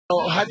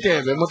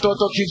Hadebe.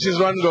 Mototo keeps his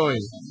run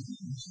going.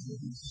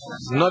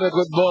 Not a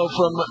good ball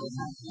from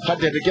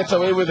Hadebe. Gets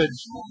away with it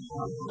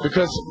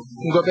because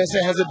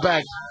Ngobese has it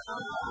back.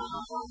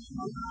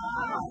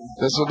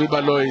 This will be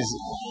Balois.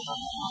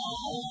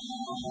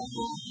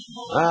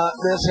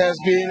 This has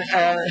been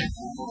a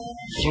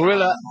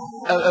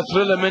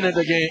thriller minute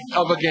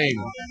of a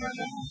game.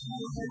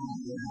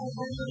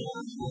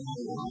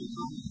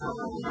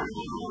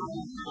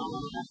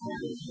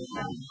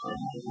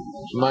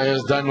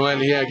 Mayo's done well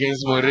here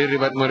against Moriri,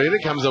 but Moriri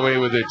comes away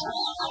with it.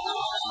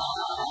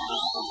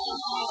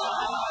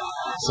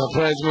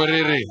 Surprise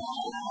Moriri.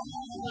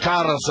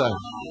 Carlson.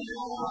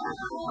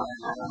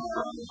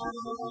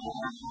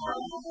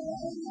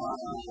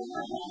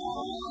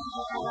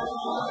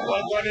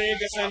 Well,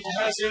 Rodriguez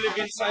has really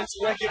been trying to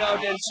work it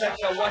out and check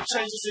what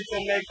changes he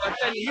can make. But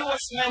then he was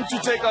meant to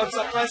take out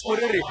Surprise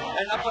Moriri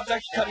and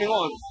Apataki coming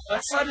on.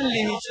 But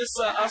suddenly he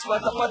just asked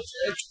Watapat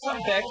to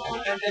come back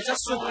and they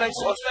just stood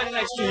next or stand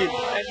next to him.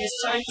 And he's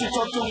trying to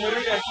talk to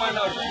Moriri and find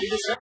out if he's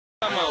ready to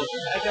come out.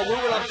 And then we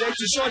will update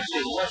you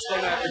shortly what's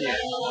going to happen here.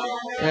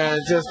 Yeah,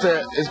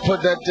 it's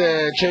put that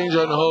change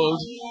on hold.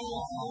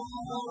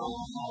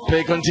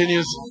 Play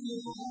continues.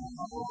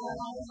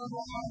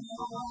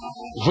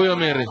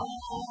 Vuyomeri.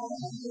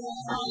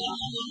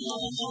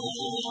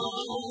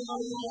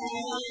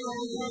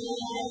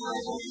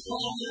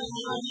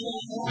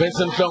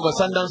 Benson Flongo,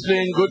 Sundowns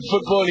playing good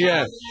football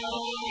here.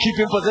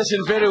 Keeping possession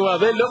very well.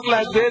 They look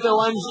like they're the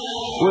ones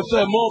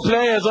with more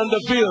players on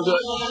the field.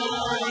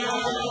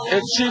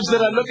 It's Chiefs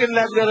that are looking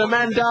like they're a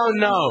man down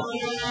now.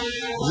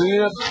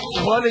 The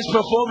polished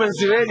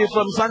performance really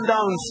from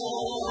Sundowns.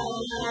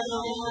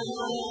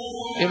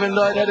 Even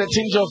though it had a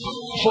tinge of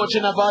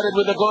fortune about it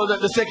with the goal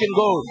at the second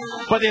goal.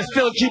 But they're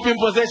still keeping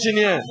possession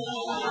here.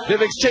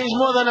 They've exchanged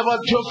more than about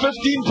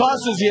 15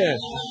 passes here.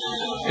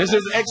 This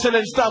is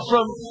excellent stuff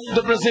from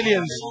the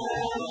Brazilians.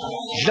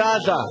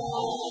 Zaza.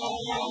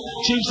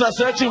 Chiefs are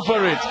searching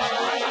for it.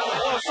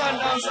 Oh,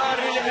 Sundowns are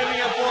really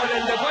having a ball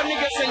and the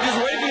Rodriguez is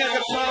waving at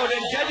the crowd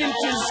and getting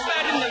to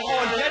spreading the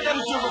ball, get them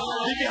to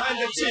be behind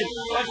the team.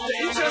 But the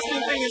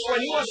interesting thing is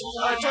when he was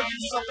talking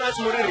to Surprise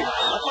Moriri,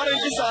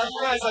 apparently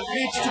Surprise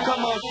agreed to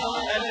come out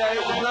and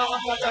now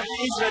Apataki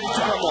is ready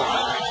to come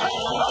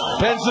out.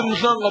 Benson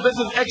Mhlongo, this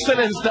is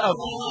excellent stuff.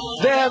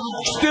 They have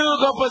still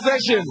got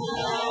possession.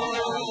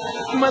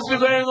 It must be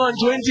going on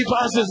 20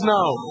 passes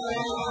now.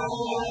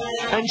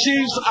 And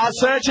Chiefs are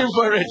searching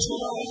for it.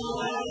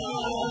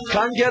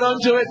 Can't get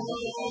onto it.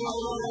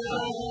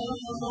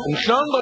 Mhlongo